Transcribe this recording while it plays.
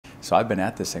So I've been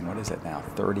at this thing, what is it now,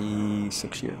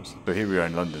 36 years. So here we are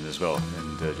in London as well,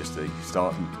 and just the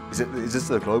start. Is this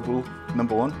the global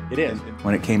 #1? It is.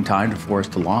 When it came time for us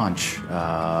to launch,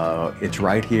 it's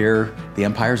right here, the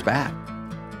empire's back.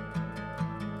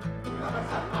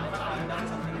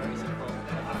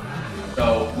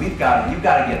 So you've got to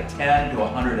get 10 to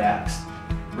 100x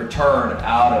return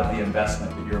out of the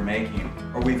investment that you're making,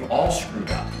 or we've all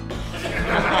screwed up.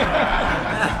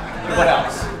 What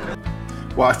else?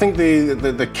 Well, I think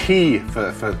the key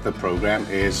for the program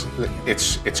is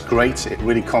it's great. It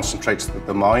really concentrates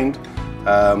the mind.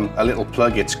 A little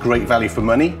plug, it's great value for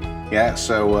money. Yeah,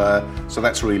 so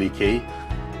that's really key.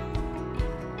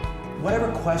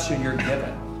 Whatever question you're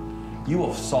given,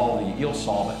 you'll solve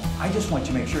it. I just want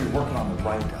you to make sure you're working on the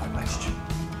right question.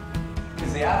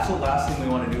 Because the absolute last thing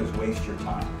we want to do is waste your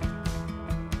time.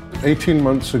 18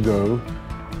 months ago,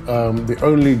 the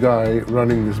only guy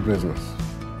running this business.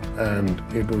 And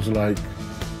it was like,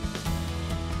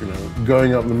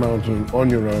 going up the mountain on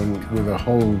your own with a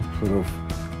whole sort of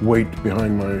weight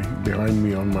behind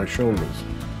me on my shoulders.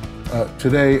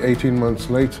 Today, 18 months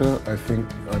later, I think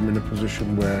I'm in a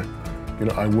position where,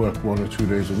 I work 1 or 2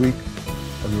 days a week,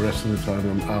 and the rest of the time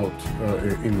I'm out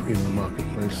in the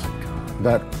marketplace.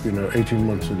 That, 18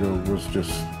 months ago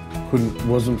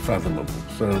wasn't fathomable.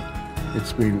 So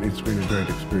it's been a great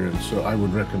experience. So I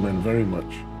would recommend very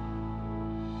much.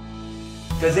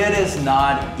 Because it is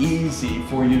not easy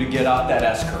for you to get up that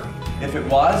S-curve. If it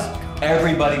was,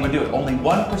 everybody would do it. Only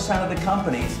 1% of the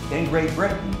companies in Great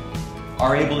Britain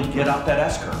are able to get up that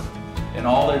S-curve. And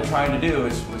all they're trying to do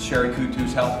is, with Sherry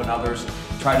Kutu's help and others,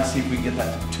 try to see if we can get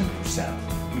that to 2%,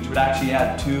 which would actually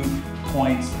add 2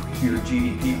 points to your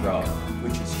GDP growth,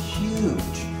 which is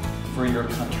huge for your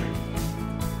country.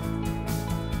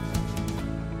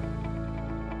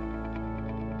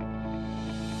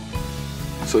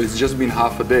 So it's just been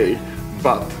half a day,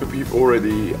 but we've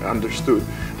already understood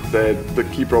that the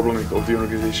key problem of the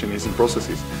organization is in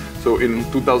processes. So in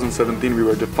 2017 we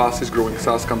were the fastest growing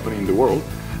SaaS company in the world,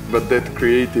 but that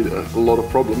created a lot of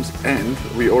problems, and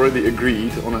we already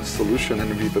agreed on a solution,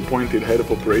 and we've appointed head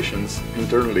of operations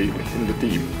internally in the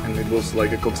team, and it was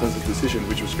like a consensus decision,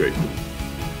 which was great.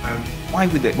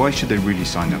 Why should they really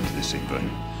sign up to this thing,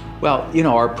 Bernie? Well,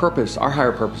 our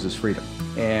higher purpose is freedom.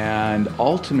 And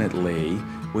ultimately,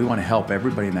 we want to help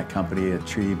everybody in that company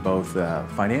achieve both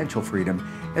financial freedom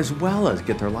as well as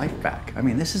get their life back. I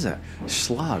mean, this is a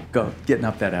slug getting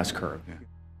up that S-curve. Yeah.